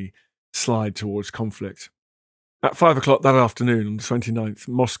element in the slide towards conflict. At 5 o'clock that afternoon, on the 29th,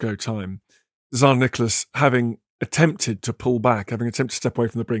 Moscow time, Tsar Nicholas, having attempted to pull back, having attempted to step away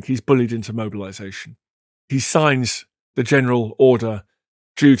from the brink, he's bullied into mobilisation. He signs the general order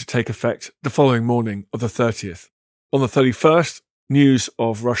due to take effect the following morning of the 30th. On the 31st, news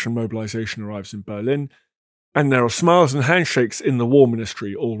of Russian mobilisation arrives in Berlin, and there are smiles and handshakes in the War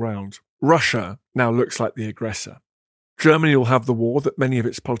Ministry all round. Russia now looks like the aggressor. Germany will have the war that many of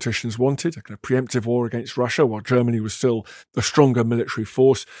its politicians wanted, a kind of preemptive war against Russia, while Germany was still the stronger military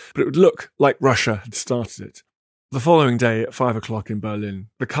force, but it would look like Russia had started it. The following day at 5 o'clock in Berlin,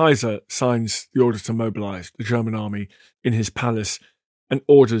 the Kaiser signs the order to mobilise the German army in his palace and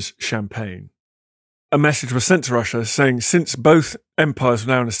orders champagne. A message was sent to Russia saying since both empires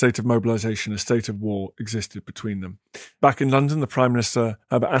were now in a state of mobilisation, a state of war existed between them. Back in London, the Prime Minister,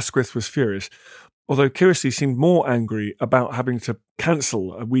 Herbert Asquith, was furious, although curiously seemed more angry about having to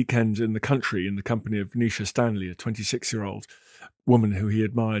cancel a weekend in the country in the company of Venetia Stanley, a 26-year-old woman who he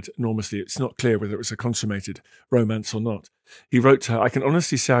admired enormously. It's not clear whether it was a consummated romance or not. He wrote to her, "I can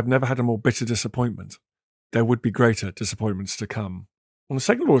honestly say I've never had a more bitter disappointment. There would be greater disappointments to come." On the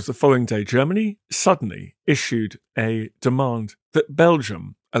 2nd of August, the following day, Germany suddenly issued a demand that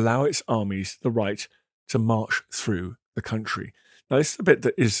Belgium allow its armies the right to march through the country. Now, this is a bit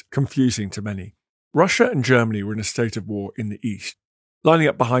that is confusing to many. Russia and Germany were in a state of war in the east, lining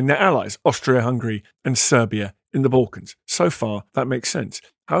up behind their allies, Austria-Hungary and Serbia in the Balkans. So far, that makes sense.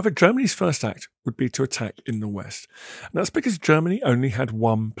 However, Germany's first act would be to attack in the west. And that's because Germany only had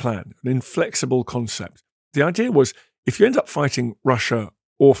one plan, an inflexible concept. The idea was, if you end up fighting Russia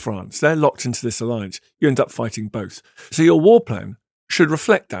or France, they're locked into this alliance, you end up fighting both. So your war plan should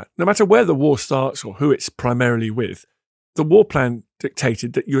reflect that. No matter where the war starts or who it's primarily with, the war plan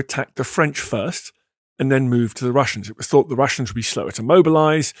dictated that you attack the French first and then move to the Russians. It was thought the Russians would be slower to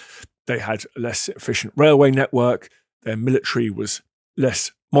mobilise, they had a less efficient railway network, their military was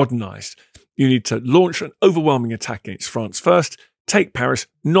less modernised. You need to launch an overwhelming attack against France first, take Paris,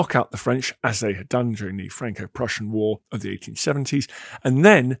 knock out the French, as they had done during the Franco-Prussian War of the 1870s, and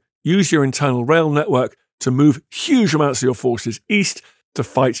then use your internal rail network to move huge amounts of your forces east to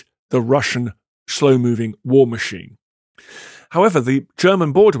fight the Russian slow-moving war machine. However, the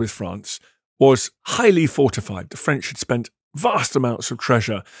German border with France was highly fortified. The French had spent vast amounts of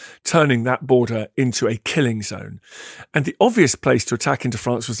treasure turning that border into a killing zone. And the obvious place to attack into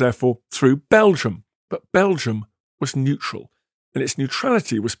France was therefore through Belgium. But Belgium was neutral, and its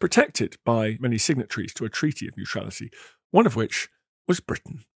neutrality was protected by many signatories to a treaty of neutrality, one of which was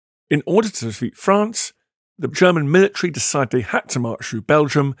Britain. In order to defeat France, the German military decided they had to march through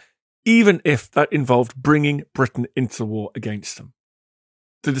Belgium, even if that involved bringing Britain into the war against them.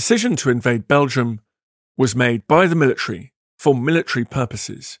 The decision to invade Belgium was made by the military for military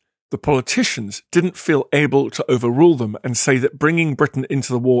purposes. The politicians didn't feel able to overrule them and say that bringing Britain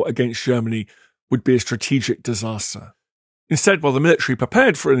into the war against Germany would be a strategic disaster. Instead, while the military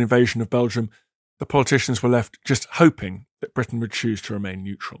prepared for an invasion of Belgium, the politicians were left just hoping that Britain would choose to remain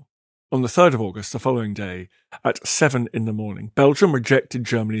neutral. On the 3rd of August, the following day, at 7 a.m, Belgium rejected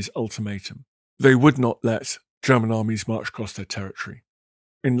Germany's ultimatum. They would not let German armies march across their territory.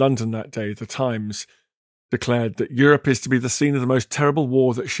 In London that day, the Times declared that Europe is to be the scene of the most terrible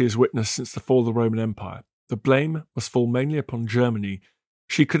war that she has witnessed since the fall of the Roman Empire. The blame must fall mainly upon Germany.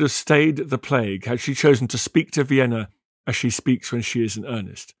 She could have stayed the plague had she chosen to speak to Vienna as she speaks when she is in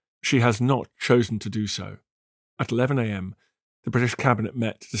earnest. She has not chosen to do so. At 11 a.m, the British cabinet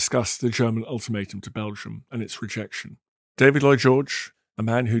met to discuss the German ultimatum to Belgium and its rejection. David Lloyd George, a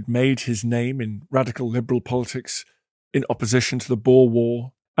man who'd made his name in radical liberal politics in opposition to the Boer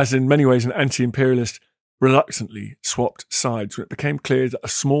War, as in many ways an anti-imperialist, reluctantly swapped sides when it became clear that a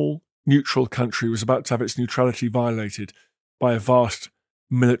small, neutral country was about to have its neutrality violated by a vast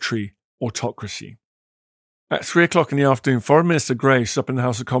military autocracy. At 3 o'clock in the afternoon, Foreign Minister Grey stood up in the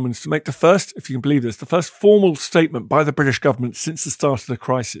House of Commons to make the first, if you can believe this, the first formal statement by the British government since the start of the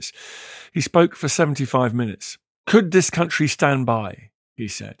crisis. He spoke for 75 minutes. Could this country stand by? he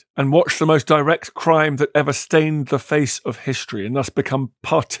said, and watch the most direct crime that ever stained the face of history and thus become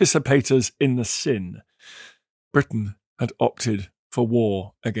participators in the sin. Britain had opted for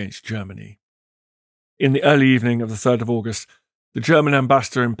war against Germany. In the early evening of the 3rd of August, the German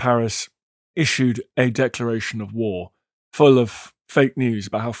ambassador in Paris issued a declaration of war, full of fake news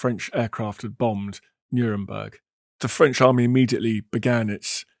about how French aircraft had bombed Nuremberg. The French army immediately began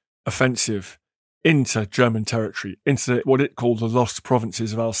its offensive into German territory, into what it called the lost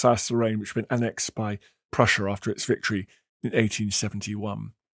provinces of Alsace-Lorraine, which had been annexed by Prussia after its victory in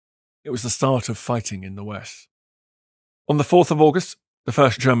 1871. It was the start of fighting in the West. On the 4th of August, the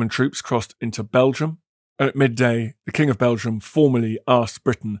first German troops crossed into Belgium, and at midday, the King of Belgium formally asked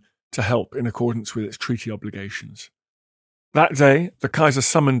Britain to help in accordance with its treaty obligations. That day, the Kaiser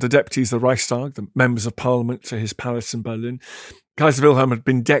summoned the deputies of the Reichstag, the members of parliament, to his palace in Berlin. Kaiser Wilhelm had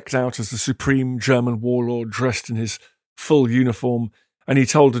been decked out as the supreme German warlord, dressed in his full uniform, and he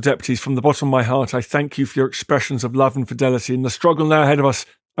told the deputies, "From the bottom of my heart, I thank you for your expressions of love and fidelity. In the struggle now ahead of us,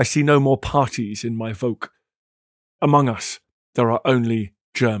 I see no more parties in my Volk. Among us, there are only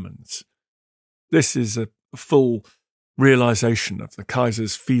Germans." This is a full realization of the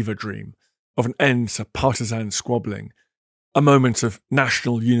Kaiser's fever dream, of an end to partisan squabbling, a moment of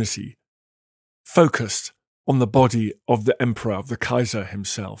national unity, focused on the body of the emperor, of the Kaiser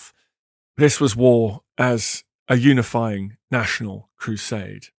himself. This was war as a unifying national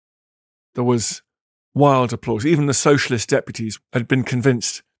crusade. There was wild applause. Even the socialist deputies had been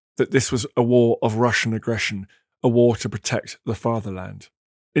convinced that this was a war of Russian aggression, a war to protect the fatherland.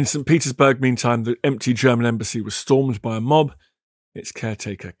 In St. Petersburg, meantime, the empty German embassy was stormed by a mob, its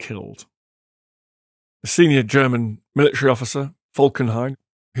caretaker killed. The senior German military officer, Falkenhayn,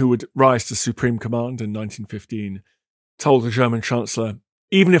 who would rise to supreme command in 1915, told the German Chancellor,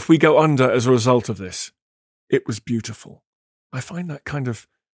 "Even if we go under as a result of this, it was beautiful." I find that kind of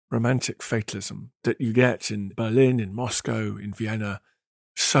romantic fatalism that you get in Berlin, in Moscow, in Vienna,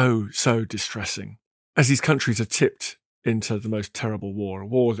 so distressing. As these countries are tipped into the most terrible war, a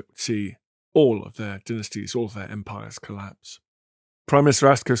war that would see all of their dynasties, all of their empires collapse. Prime Minister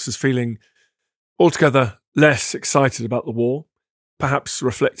Asquith was feeling altogether less excited about the war, perhaps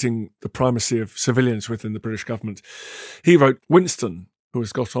reflecting the primacy of civilians within the British government. He wrote, "Winston, who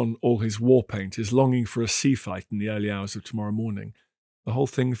has got on all his war paint, is longing for a sea fight in the early hours of tomorrow morning. The whole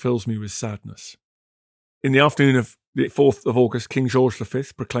thing fills me with sadness." In the afternoon of the 4th of August, King George V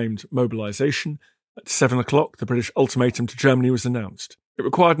proclaimed mobilisation. At 7 o'clock, the British ultimatum to Germany was announced. It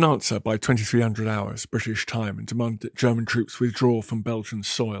required an answer by 2300 hours British time and demanded that German troops withdraw from Belgian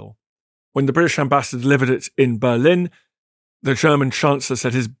soil. When the British ambassador delivered it in Berlin, the German Chancellor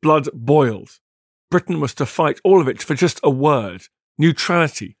said his blood boiled. Britain was to fight all of it for just a word,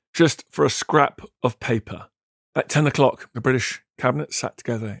 neutrality, just for a scrap of paper. At 10 o'clock, the British cabinet sat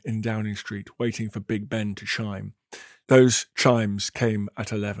together in Downing Street, waiting for Big Ben to chime. Those chimes came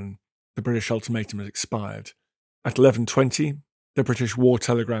at 11. The British ultimatum had expired. At 11:20, the British war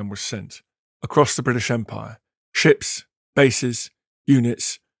telegram was sent. Across the British Empire, ships, bases,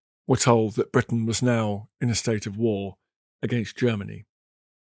 units were told that Britain was now in a state of war against Germany.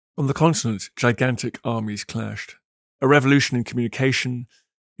 On the continent, gigantic armies clashed. A revolution in communication,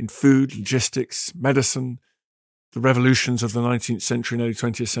 in food, logistics, medicine, the revolutions of the 19th century and early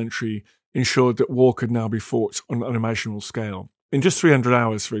 20th century ensured that war could now be fought on an unimaginable scale. In just 300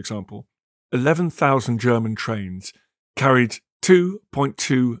 hours, for example, 11,000 German trains carried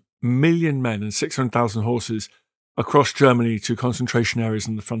 2.2 million men and 600,000 horses across Germany to concentration areas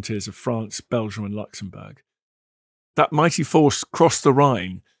on the frontiers of France, Belgium and Luxembourg. That mighty force crossed the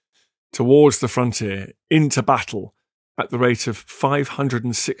Rhine towards the frontier into battle at the rate of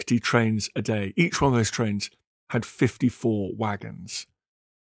 560 trains a day. Each one of those trains had 54 wagons.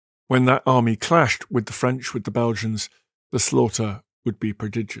 When that army clashed with the French, with the Belgians, the slaughter would be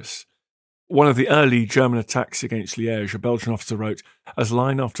prodigious. One of the early German attacks against Liège, a Belgian officer wrote, "As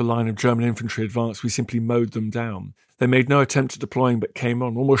line after line of German infantry advanced, we simply mowed them down. They made no attempt at deploying but came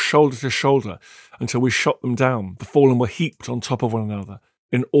on, almost shoulder to shoulder, until we shot them down. The fallen were heaped on top of one another,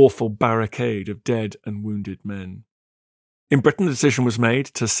 an awful barricade of dead and wounded men." In Britain, the decision was made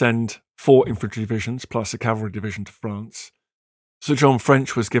to send 4 infantry divisions plus a cavalry division to France. Sir John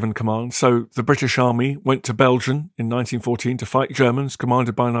French was given command, so the British Army went to Belgium in 1914 to fight Germans,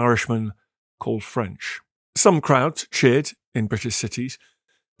 commanded by an Irishman called French. Some crowds cheered in British cities,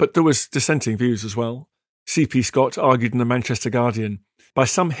 but there was dissenting views as well. C.P. Scott argued in the Manchester Guardian, "By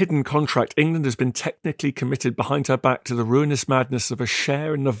some hidden contract, England has been technically committed behind her back to the ruinous madness of a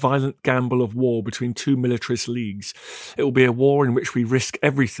share in the violent gamble of war between 2 militarist leagues. It will be a war in which we risk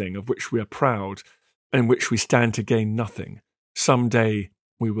everything of which we are proud, and in which we stand to gain nothing. Someday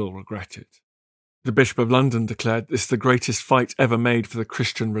we will regret it. The Bishop of London declared this the greatest fight ever made for the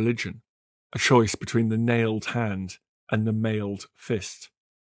Christian religion, a choice between the nailed hand and the mailed fist.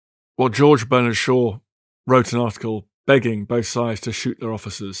 While George Bernard Shaw wrote an article begging both sides to shoot their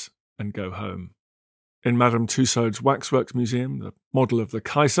officers and go home. In Madame Tussauds Waxworks Museum, the model of the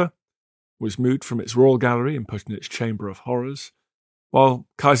Kaiser was moved from its Royal Gallery and put in its Chamber of Horrors, while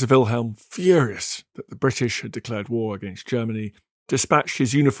Kaiser Wilhelm, furious that the British had declared war against Germany, dispatched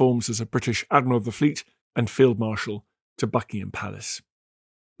his uniforms as a British Admiral of the Fleet and Field Marshal to Buckingham Palace.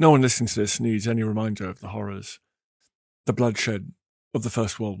 No one listening to this needs any reminder of the horrors, the bloodshed of the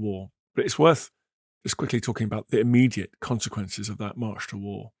First World War, but it's worth just quickly talking about the immediate consequences of that march to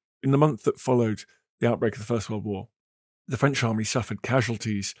war. In the month that followed the outbreak of the First World War, the French army suffered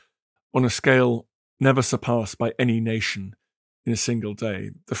casualties on a scale never surpassed by any nation in a single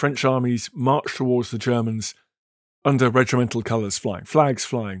day. The French armies marched towards the Germans under regimental colours flying, flags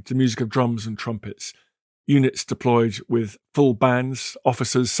flying, to music of drums and trumpets. Units deployed with full bands,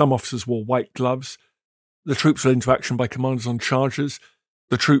 some officers wore white gloves. The troops led into action by commanders on chargers.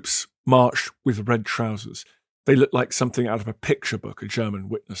 The troops marched with red trousers. They looked like something out of a picture book a German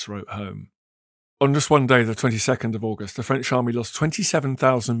witness wrote home. On just one day, the 22nd of August, the French army lost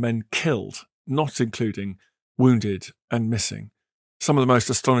 27,000 men killed, not including wounded and missing. Some of the most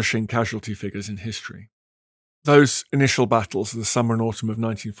astonishing casualty figures in history. Those initial battles of the summer and autumn of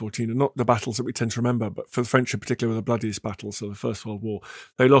 1914 are not the battles that we tend to remember, but for the French in particular were the bloodiest battles of the First World War.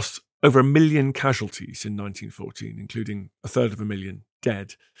 They lost over 1 million casualties in 1914, including 1/3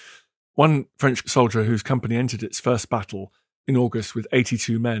 dead. One French soldier whose company entered its first battle in August with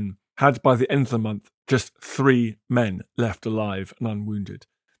 82 men had, by the end of the month, just 3 men left alive and unwounded.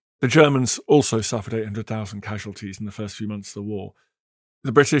 The Germans also suffered 800,000 casualties in the first few months of the war.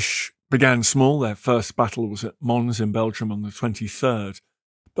 The British began small. Their first battle was at Mons in Belgium on the 23rd.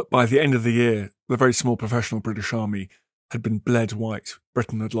 But by the end of the year, the very small professional British army had been bled white.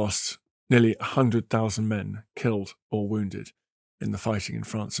 Britain had lost nearly 100,000 men killed or wounded in the fighting in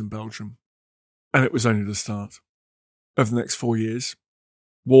France and Belgium. And it was only the start. Over the next 4 years,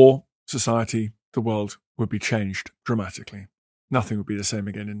 war, society, the world would be changed dramatically. Nothing would be the same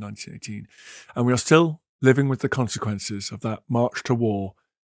again in 1918. And we are still living with the consequences of that march to war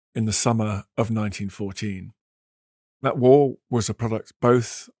in the summer of 1914. That war was a product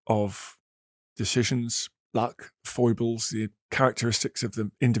both of decisions, luck, foibles, the characteristics of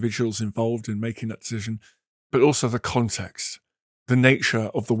the individuals involved in making that decision, but also the context, the nature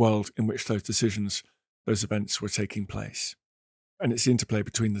of the world in which those decisions, those events were taking place. And it's the interplay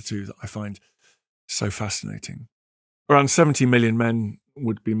between the two that I find so fascinating. Around 70 million men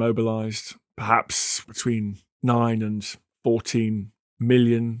would be mobilised, perhaps between 9 and 14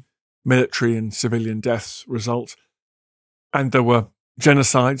 million military and civilian deaths result. And there were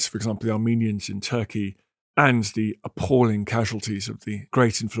genocides, for example, the Armenians in Turkey, and the appalling casualties of the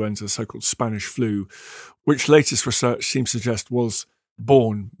great influenza, the so-called Spanish flu, which latest research seems to suggest was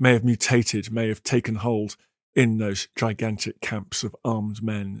born, may have mutated, may have taken hold in those gigantic camps of armed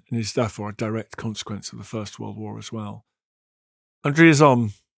men, and is therefore a direct consequence of the First World War as well. 100 years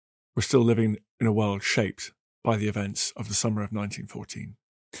on, we're still living in a world shaped by the events of the summer of 1914.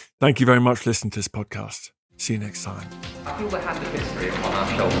 Thank you very much for listening to this podcast. See you next time. I feel the hand of history upon our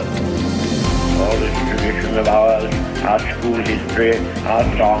shoulders. All this tradition of ours, our school history, our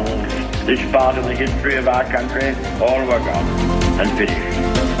songs, this part of the history of our country, all were gone and finished.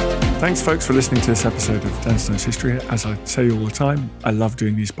 Thanks, folks, for listening to this episode of Dan Snow's History. As I say all the time, I love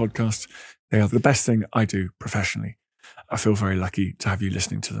doing these podcasts. They are the best thing I do professionally. I feel very lucky to have you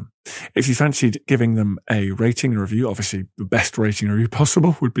listening to them. If you fancied giving them a rating and review, obviously the best rating and review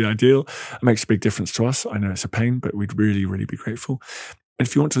possible would be ideal. It makes a big difference to us. I know it's a pain, but we'd really, really be grateful. And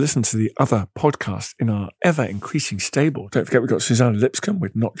if you want to listen to the other podcasts in our ever-increasing stable, don't forget we've got Susanna Lipscomb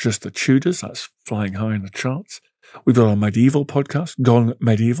with Not Just the Tudors. That's flying high in the charts. We've got our medieval podcast, Gone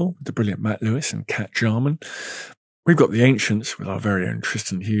Medieval, with the brilliant Matt Lewis and Kat Jarman. We've got The Ancients with our very own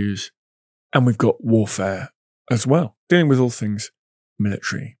Tristan Hughes. And we've got Warfare as well, dealing with all things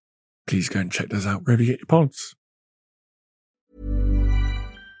military. Please go and check those out wherever you get your pods.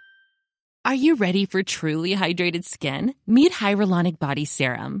 Are you ready for truly hydrated skin? Meet Hyaluronic Body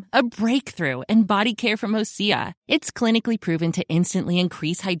Serum, a breakthrough in body care from Osea. It's clinically proven to instantly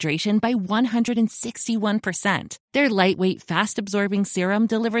increase hydration by 161%. Their lightweight, fast-absorbing serum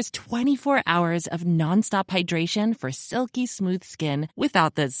delivers 24 hours of nonstop hydration for silky smooth skin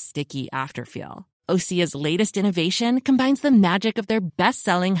without the sticky afterfeel. Osea's latest innovation combines the magic of their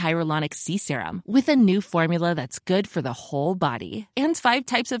best-selling Hyaluronic Sea Serum with a new formula that's good for the whole body and 5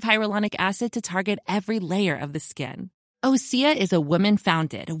 types of hyaluronic acid to target every layer of the skin. Osea is a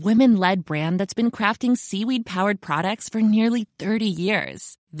women-founded, women-led brand that's been crafting seaweed-powered products for nearly 30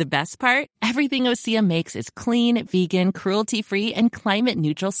 years. The best part? Everything Osea makes is clean, vegan, cruelty-free, and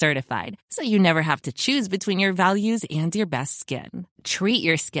climate-neutral certified, so you never have to choose between your values and your best skin. Treat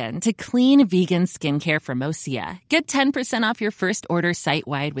your skin to clean, vegan skincare from Osea. Get 10% off your first order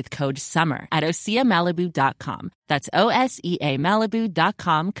site-wide with code SUMMER at OseaMalibu.com. That's OSEA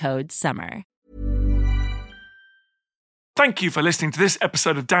Malibu.com, code SUMMER. Thank you for listening to this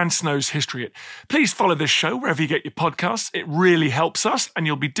episode of Dan Snow's History Hit. Please follow this show wherever you get your podcasts. It really helps us, and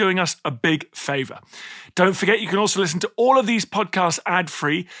you'll be doing us a big favour. Don't forget, you can also listen to all of these podcasts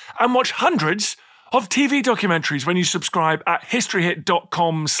ad-free and watch hundreds of TV documentaries when you subscribe at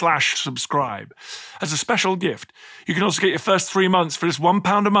historyhit.com/subscribe. As a special gift, you can also get your first 3 months for just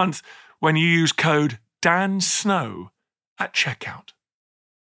 £1 a month when you use code DANSNOW at checkout.